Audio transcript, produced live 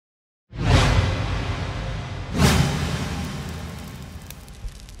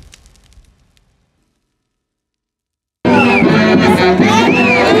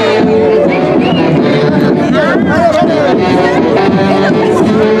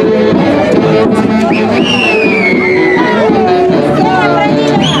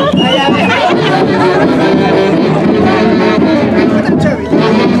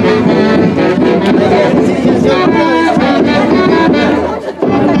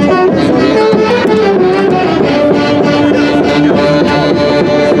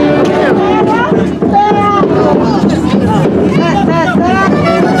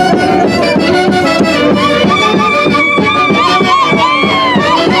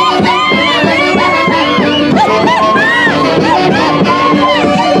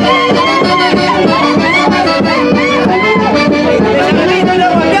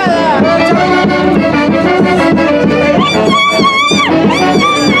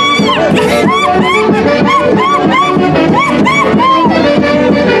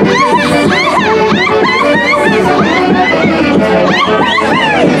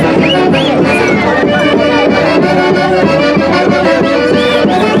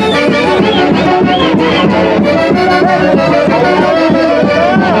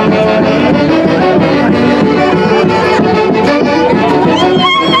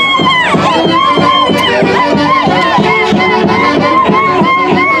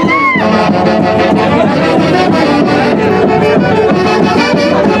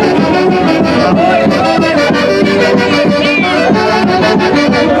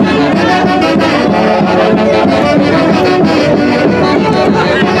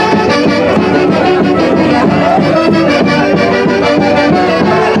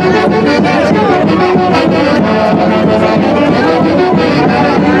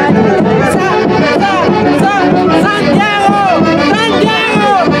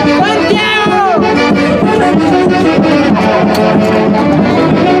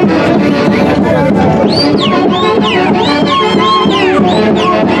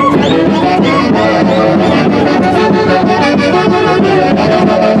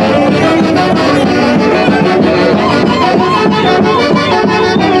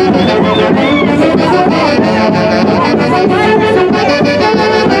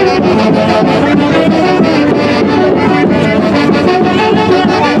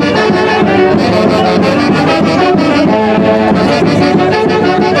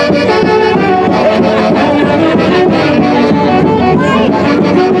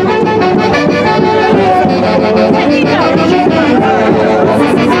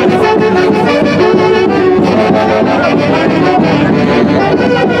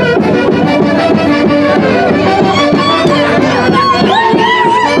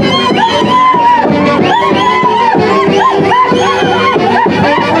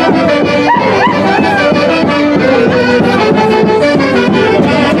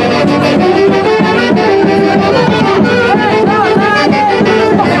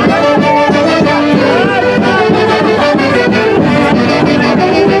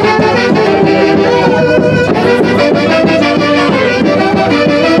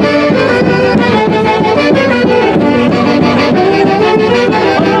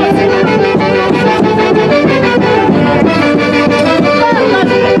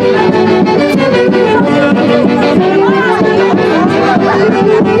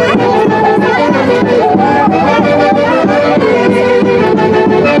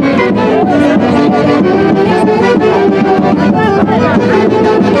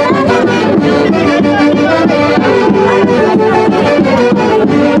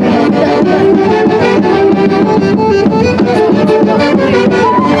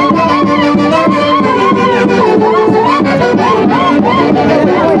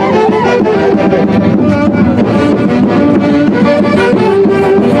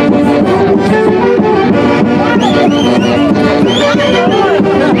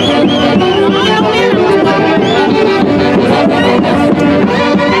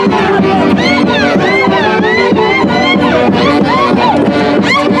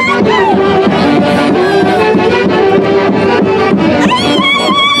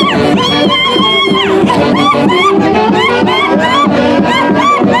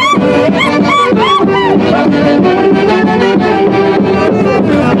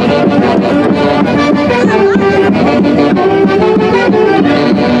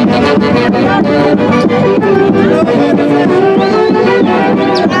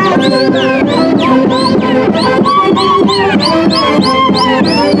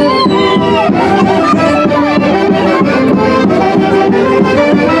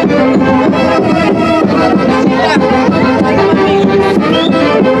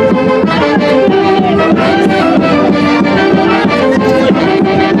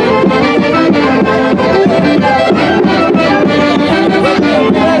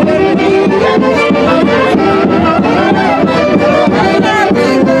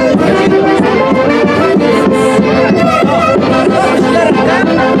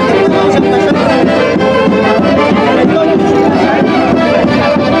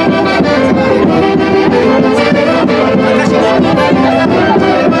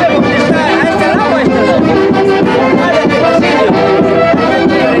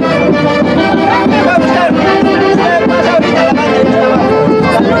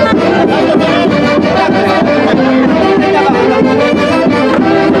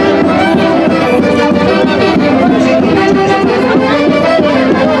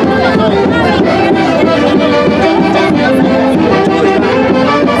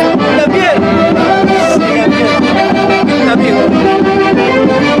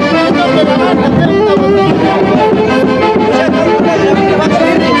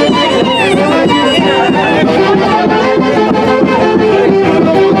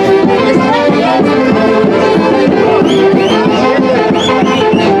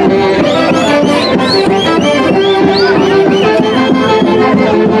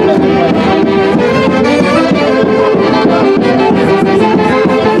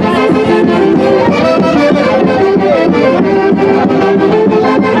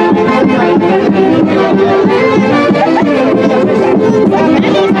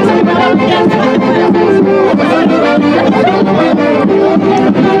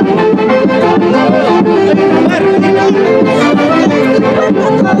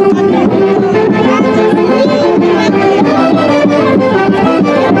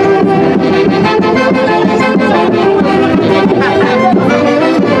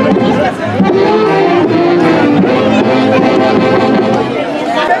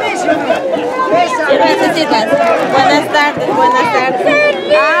Buenas tardes, buenas tardes.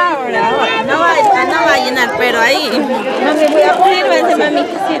 Ahora, no va a llenar, pero ahí. Sírvanse,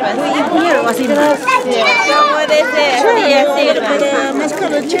 mamita, sírvanse. ¿Cómo puede ser? Tía, sírvanse. Más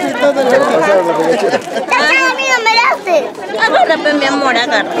calechita y todo lo que ¡Ah, amiga, me daste! Agarra, pues, mi amor,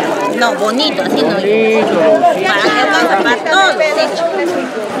 agarra. No, bonito, así no. Para que alcance, para todos, dicho.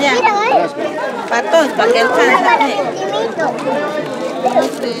 Ya. Para todos, para que alcance.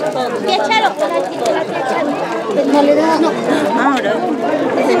 ¿Qué echalo? No le das, no. Ahora.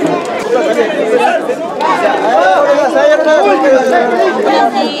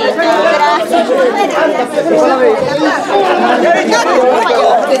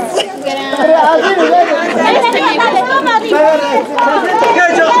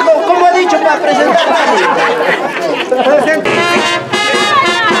 ¿Cómo ha dicho para presentar?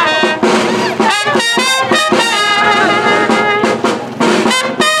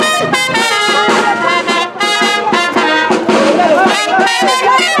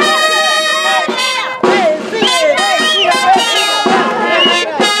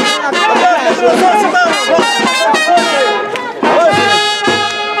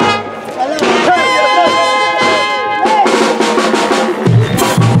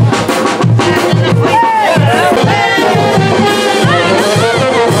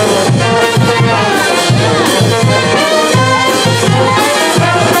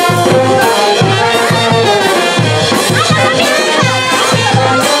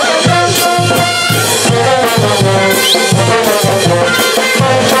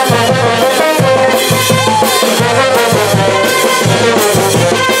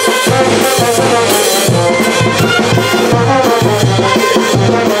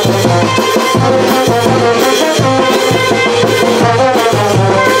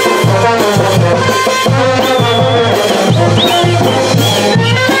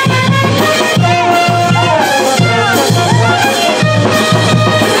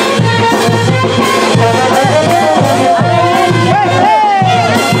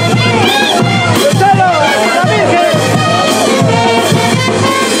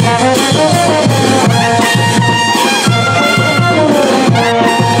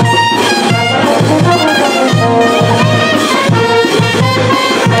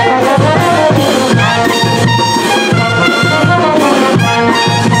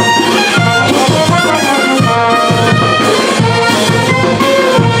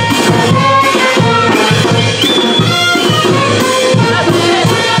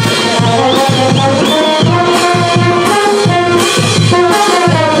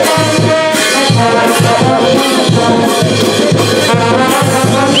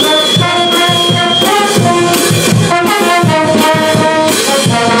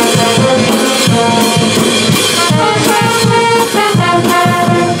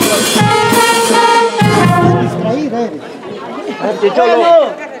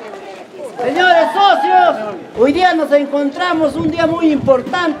 Señores socios, hoy día nos encontramos un día muy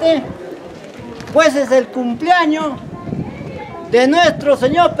importante, pues es el cumpleaños de nuestro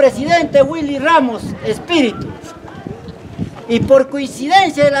señor presidente Willy Ramos Espíritu. Y por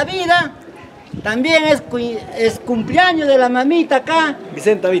coincidencia de la vida, también es cumpleaños de la mamita acá,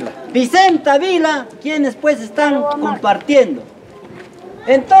 Vicenta Vila. Vicenta Vila, quienes pues están compartiendo.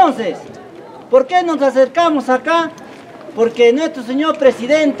 Entonces, ¿por qué nos acercamos acá? Porque nuestro señor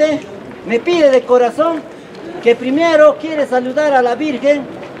presidente me pide de corazón que primero quiere saludar a la Virgen.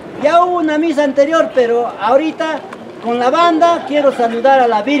 Ya hubo una misa anterior, pero ahorita con la banda quiero saludar a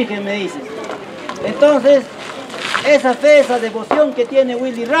la Virgen, me dice. Entonces, esa fe, esa devoción que tiene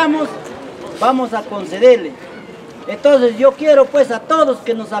Willy Ramos, vamos a concederle. Entonces yo quiero pues a todos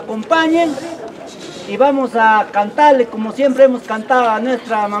que nos acompañen y vamos a cantarle como siempre hemos cantado a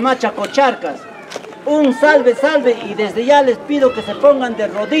nuestra mamá Chacocharcas. Un salve, salve, y desde ya les pido que se pongan de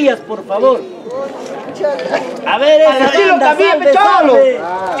rodillas, por favor. A ver, esa banda, salve, salve.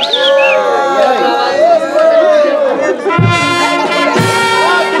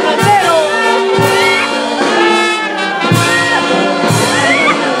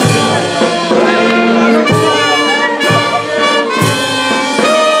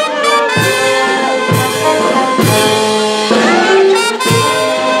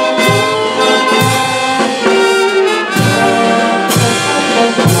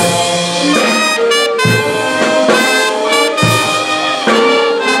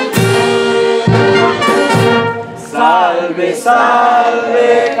 Salve,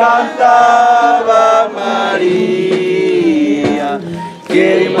 cantaba María,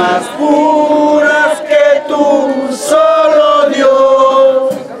 que más puras que tú, solo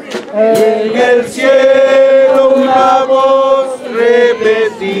Dios. En el cielo una voz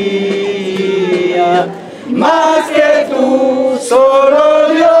repetía, más que tú, solo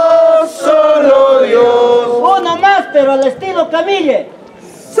Dios, solo Dios. Uno más, pero al estilo Camille.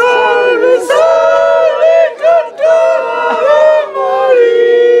 Salve, salve, cantaba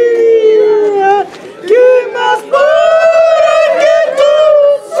María, que más pura que tú,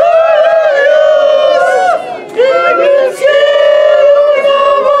 solo Dios. En el cielo una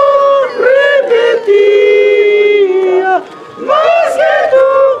voz repetía, más que tú,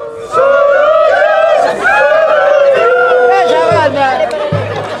 solo Dios, solo Dios. ¡Esa banda!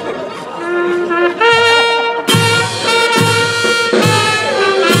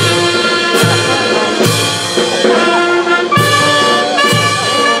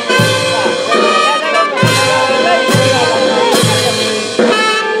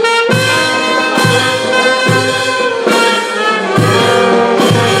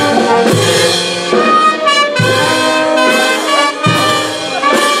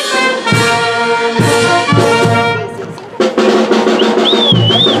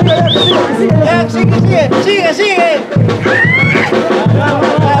 Sigue, sigue.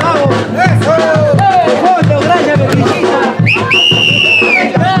 Vamos. Fondo, gracias, Beatricita.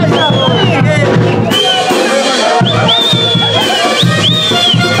 Gracias,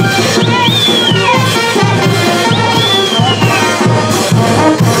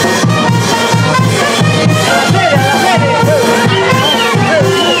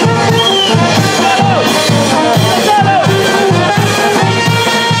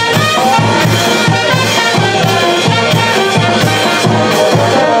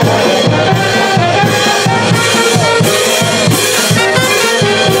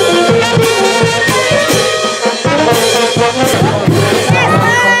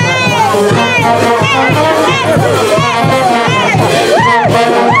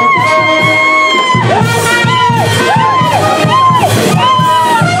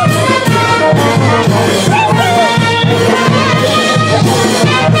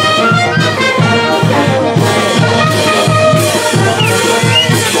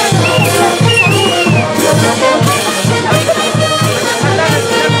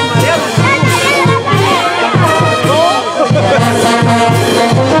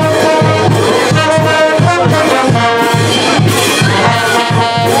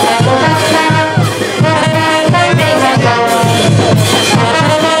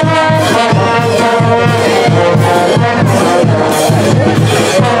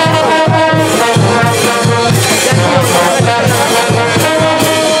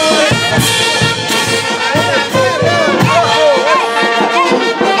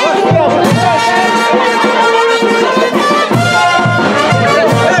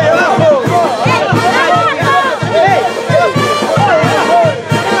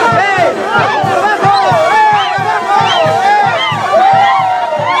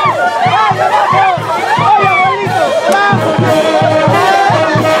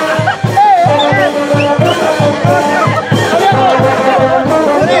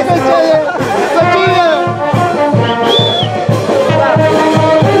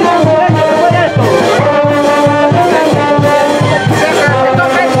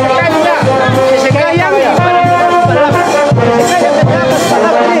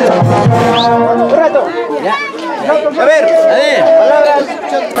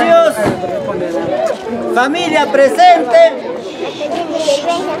 familia presente.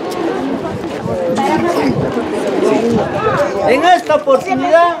 En esta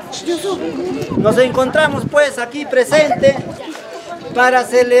oportunidad nos encontramos pues aquí presente para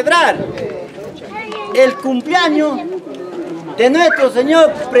celebrar el cumpleaños de nuestro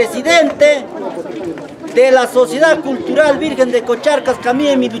señor presidente de la Sociedad Cultural Virgen de Cocharcas,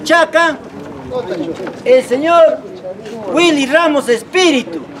 Camille Miluchaca, el señor Willy Ramos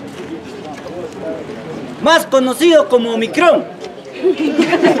Espíritu, más conocido como Omicron.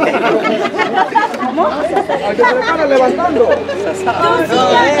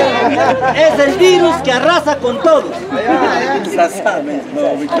 Es el virus que arrasa con todos.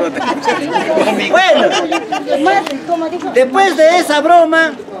 Bueno, después de esa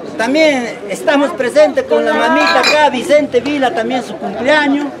broma, también estamos presentes con la mamita acá, Vicenta Vila, también su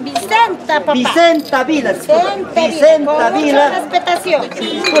cumpleaños. Vicenta, papá. Vicenta Vila, Vicenta Vila. Respetación.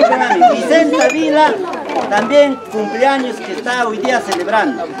 Disculpen, mami, Vicenta Vila, también cumpleaños que está hoy día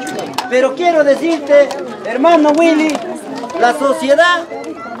celebrando. Pero quiero decirte, hermano Willy, la sociedad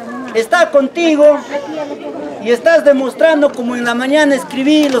está contigo y estás demostrando, como en la mañana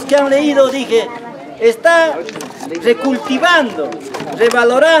escribí, los que han leído, dije, está recultivando,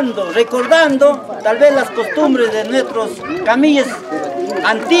 revalorando, recordando tal vez las costumbres de nuestros camilles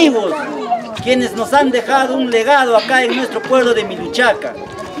antiguos, quienes nos han dejado un legado acá en nuestro pueblo de Miluchaca.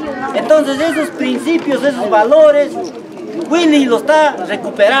 Entonces esos principios, esos valores, Willy lo está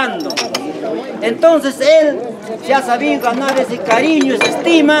recuperando. Entonces él se ha sabido ganar ese cariño, esa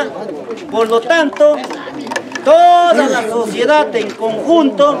estima, por lo tanto, toda la sociedad en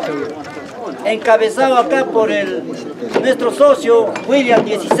conjunto, encabezado acá por nuestro socio William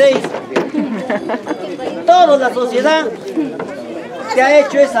 16, toda la sociedad que ha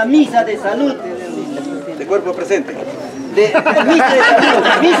hecho esa misa de salud. De cuerpo presente.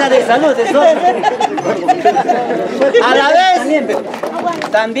 Misa de salud, de socio. A la vez,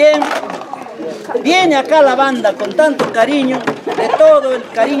 también viene acá la banda con tanto cariño, el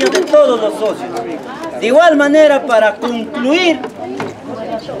cariño de todos los socios. De igual manera, para concluir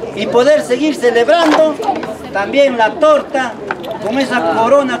y poder seguir celebrando, también la torta con esa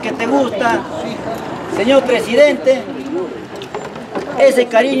corona que te gusta, señor presidente, ese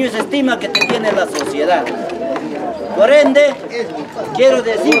cariño, esa estima que te tiene la sociedad. Por ende, quiero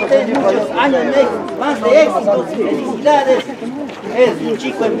decirte muchos años más de éxitos y felicidades. Es un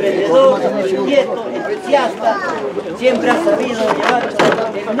chico emprendedor, inquieto, entusiasta, siempre ha sabido llevar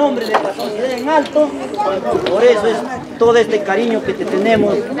el nombre de la sociedad en alto. Por eso es todo este cariño que te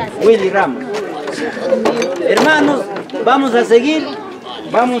tenemos, Willy Ramos. Hermanos, vamos a seguir,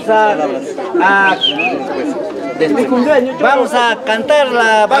 vamos a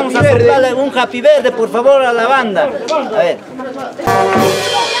cantarla, vamos a soltarle un happy verde, por favor, a la banda. A ver.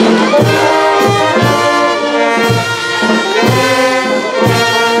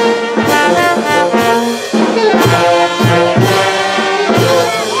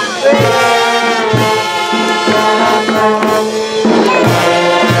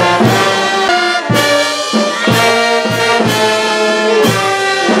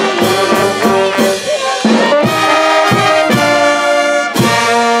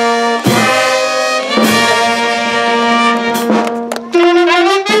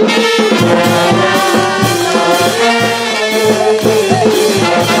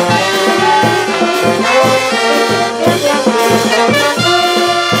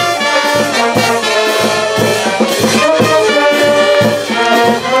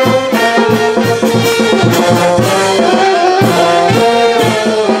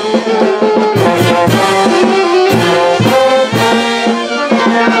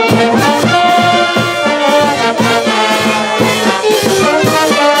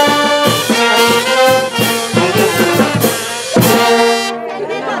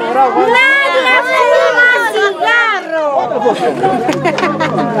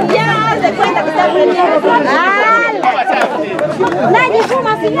 Ya, se cuenta que está aprendiendo. Nadie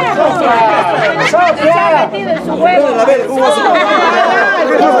fuma cigarro. Se ha metido en su huevo. A ver, ¿cómo así?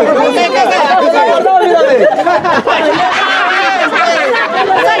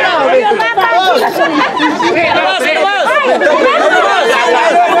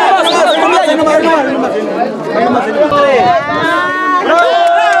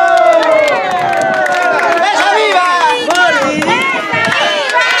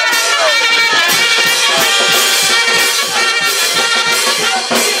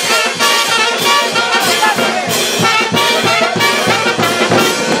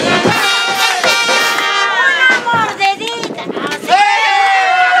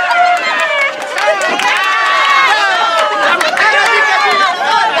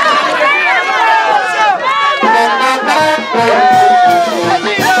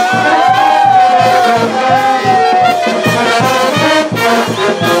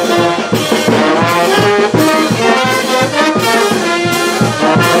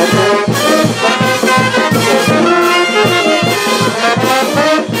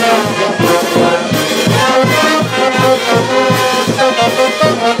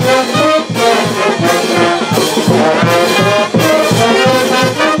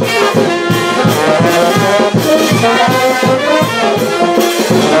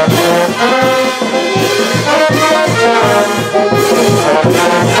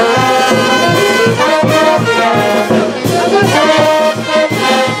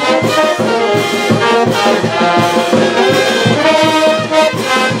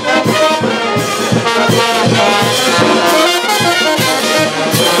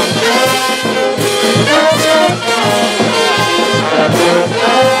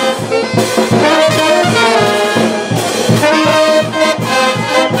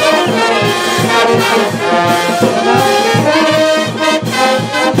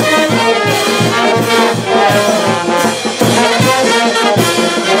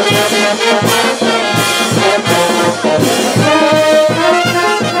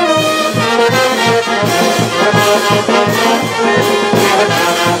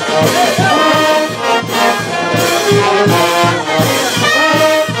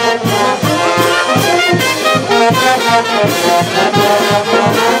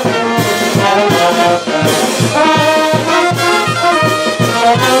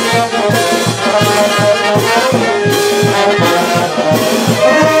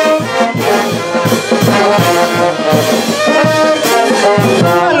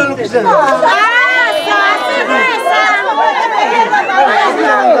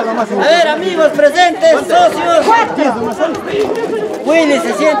 Willy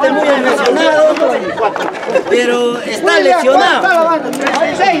se siente muy emocionado, pero está lesionado.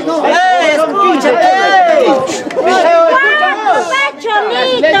 Escucha,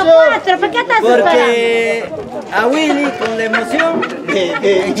 porque a Willy con la emoción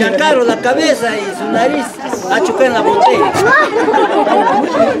le enchancaron la cabeza y su nariz ha chocado en la botella.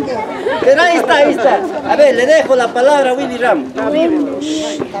 Pero ahí está, ahí está. A ver, le dejo la palabra a Willy Ramos. De verdad,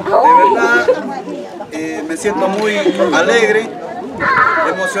 me siento muy alegre,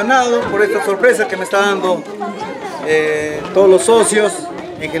 emocionado por esta sorpresa que me está dando todos los socios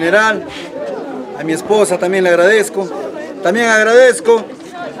en general. A mi esposa también le agradezco. También agradezco,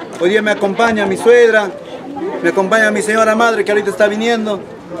 hoy día me acompaña mi suegra, me acompaña mi señora madre que ahorita está viniendo.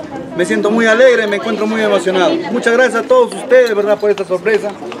 Me siento muy alegre, me encuentro muy emocionado. Muchas gracias a todos ustedes, ¿verdad?, por esta sorpresa.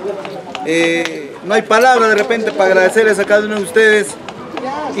 No hay palabras de repente para agradecerles a cada uno de ustedes.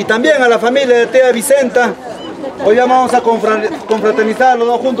 Y también a la familia de tía Vicenta. Hoy ya vamos a confraternizar los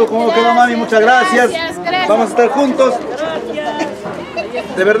dos juntos, como quedó mami, muchas gracias. Vamos a estar juntos.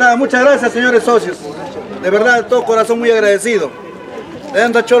 De verdad, muchas gracias, señores socios. De verdad, de todo corazón muy agradecido.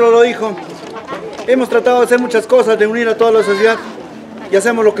 Leandro Cholo lo dijo. Hemos tratado de hacer muchas cosas, de unir a toda la sociedad. Y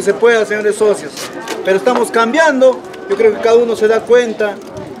hacemos lo que se pueda, señores socios. Pero estamos cambiando. Yo creo que cada uno se da cuenta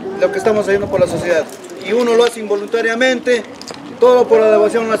de lo que estamos haciendo por la sociedad. Y uno lo hace involuntariamente. Todo por la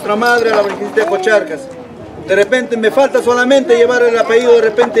devoción a nuestra madre, a la Virgencita de Cocharcas. De repente me falta solamente llevar el apellido de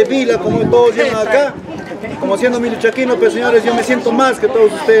repente Vila, como todos llevan acá. Como siendo miluchaquino, pero señores, yo me siento más que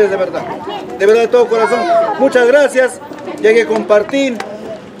todos ustedes, de verdad de todo corazón. Muchas gracias, y hay que compartir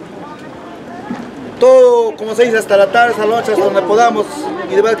todo, como se dice, hasta la tarde, hasta la noche, hasta donde podamos.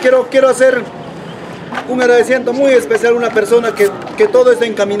 Y de verdad quiero hacer un agradecimiento muy especial a una persona que todo está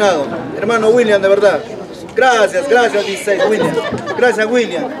encaminado, hermano William, de verdad. Gracias, 16, William. Gracias,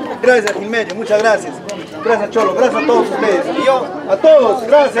 William. Gracias, Jiménez, muchas gracias. Gracias, Cholo, gracias a todos ustedes. Y yo, a todos,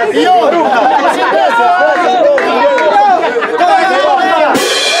 gracias. Y yo, gracias a todos ustedes.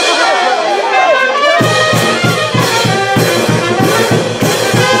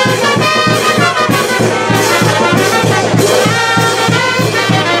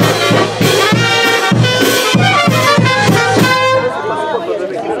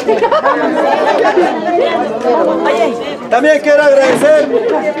 También quiero agradecer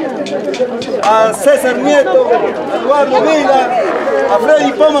a César Nieto, a Eduardo Vila, a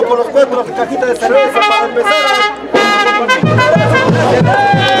Freddy Poma por los 4 cajitas de cerveza para empezar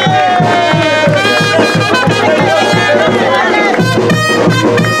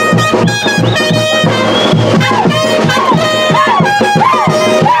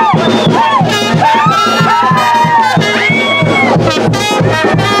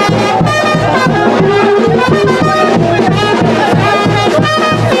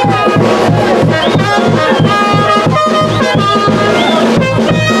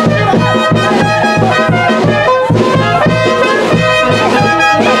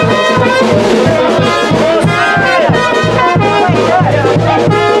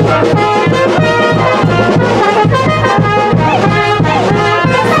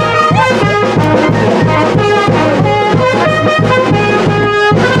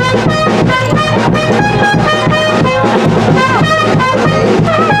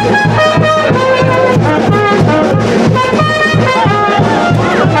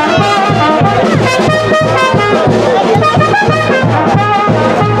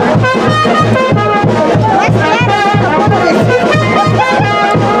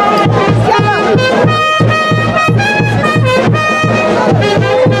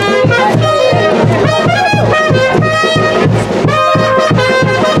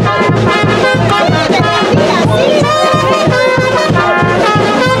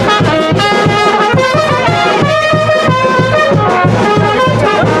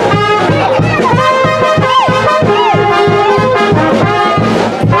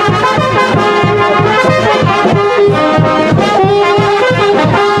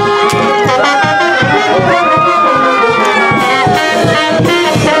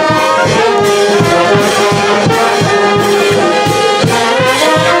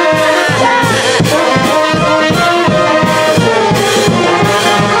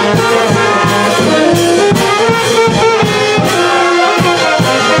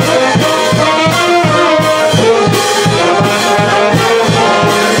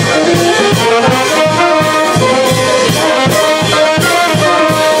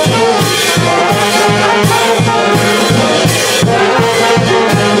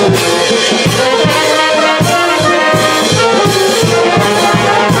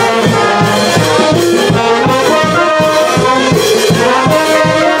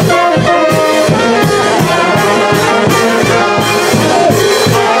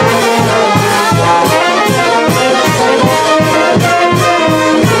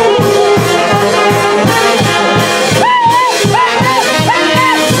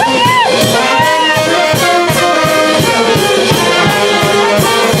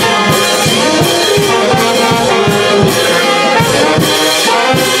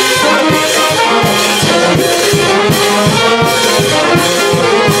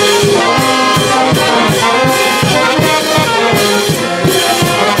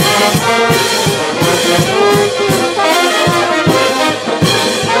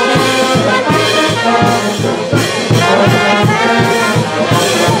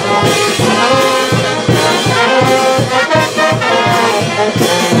Thank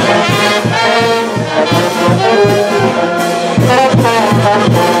you.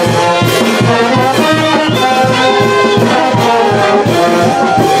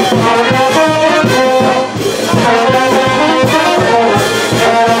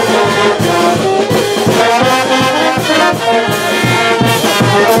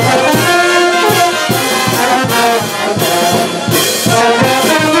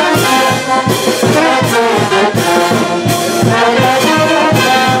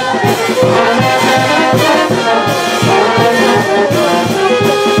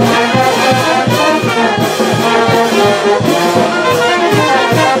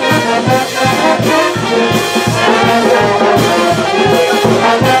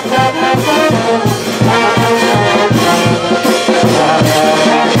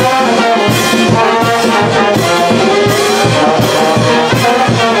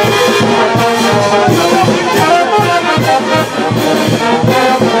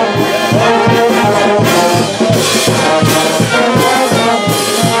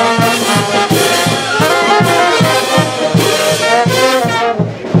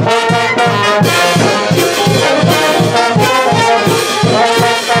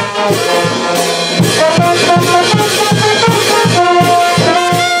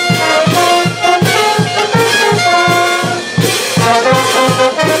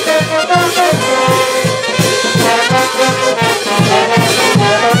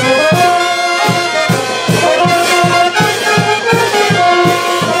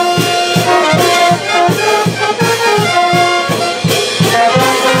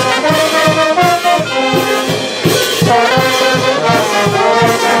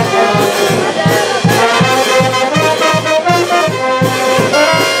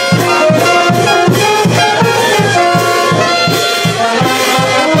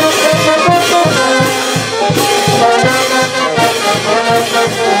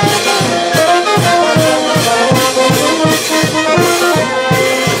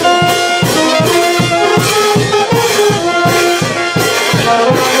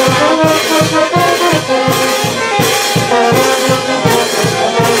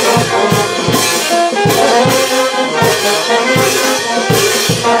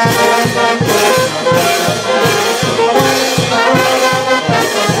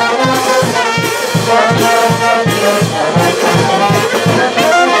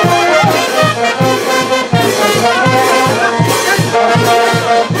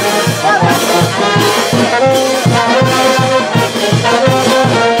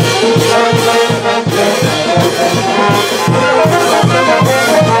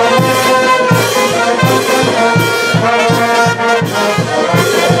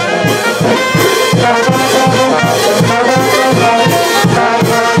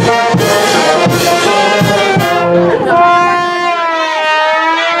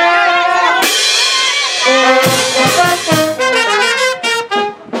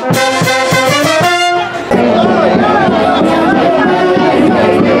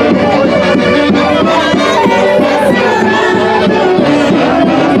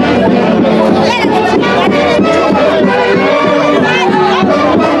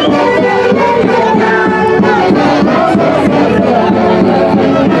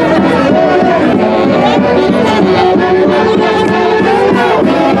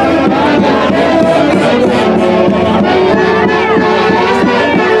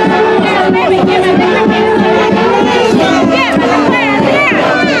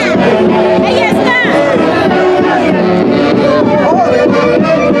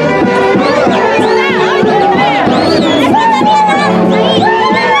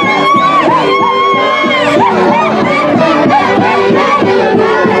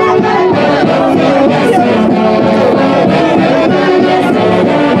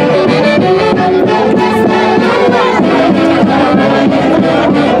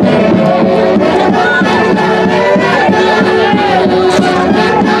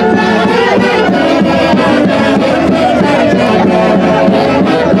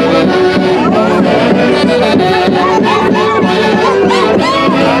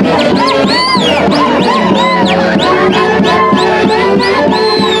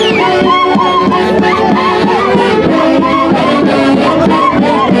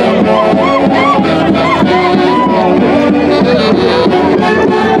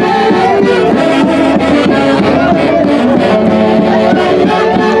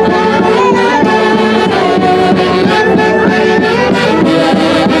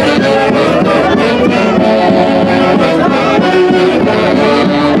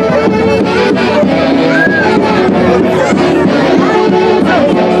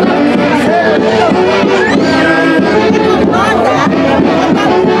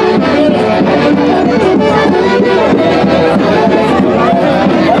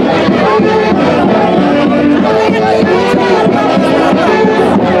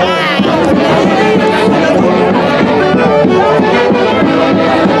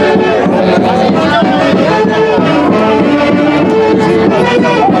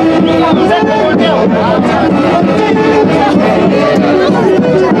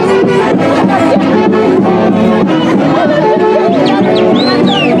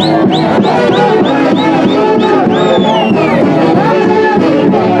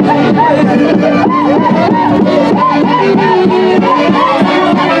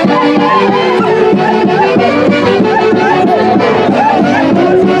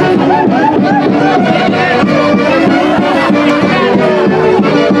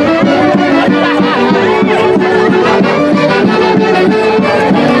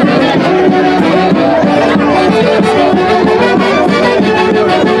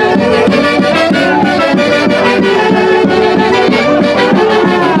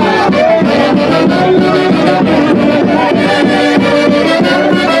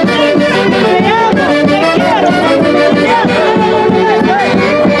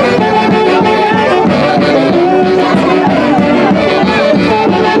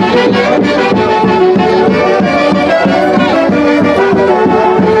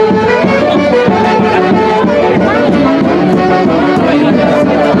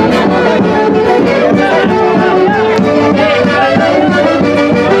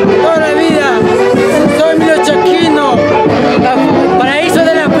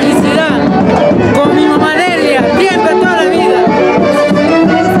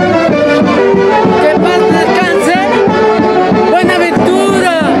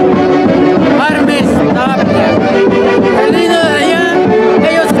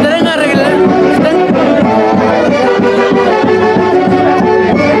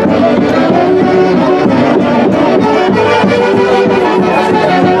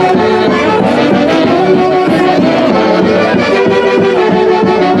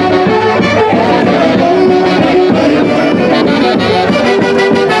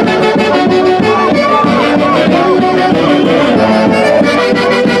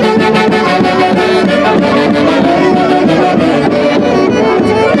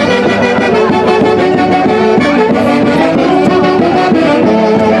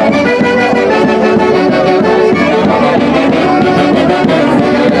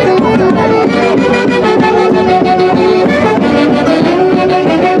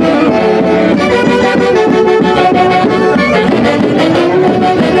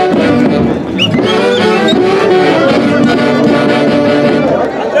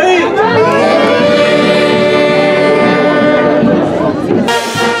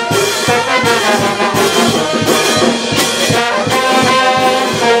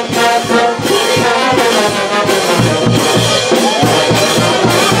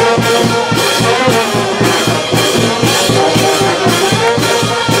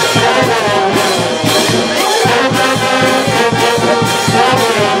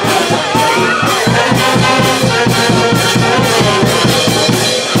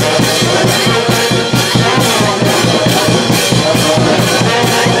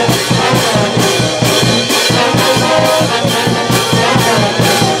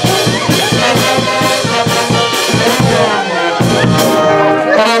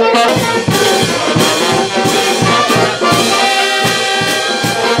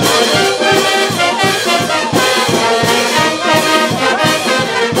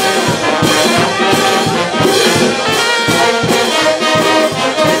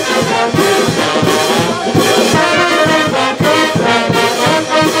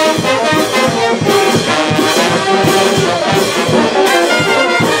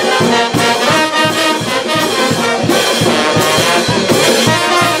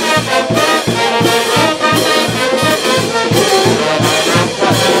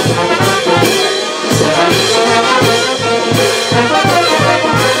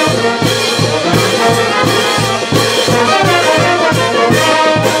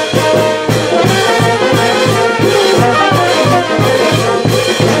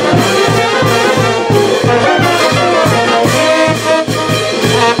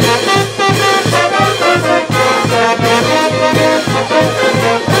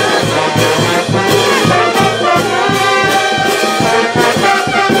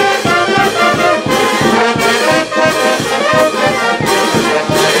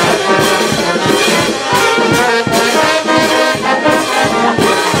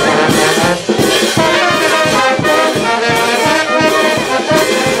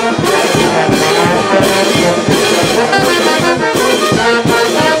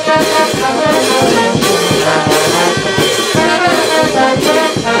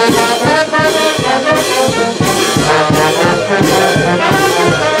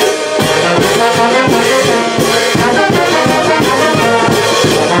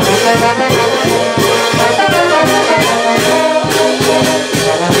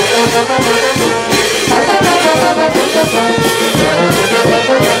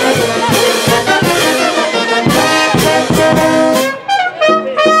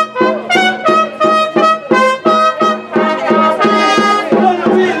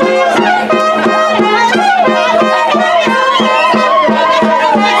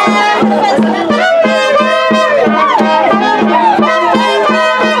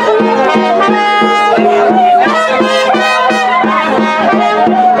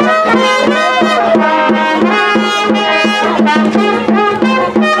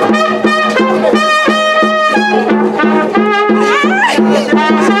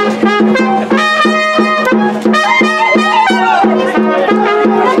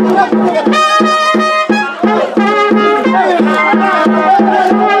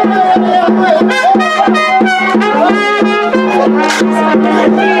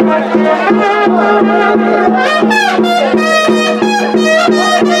 Thank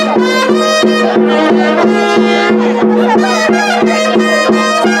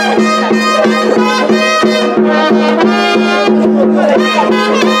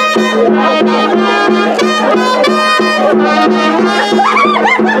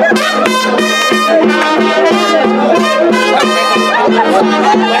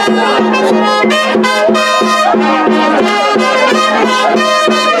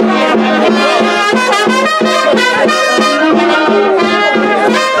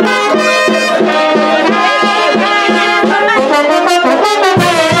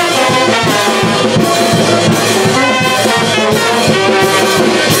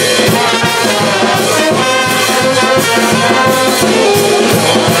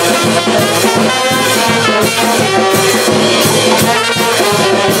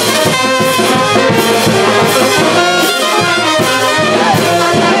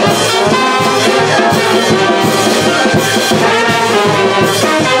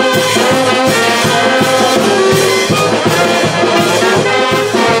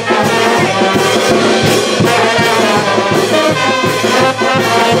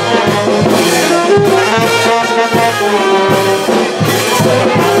you.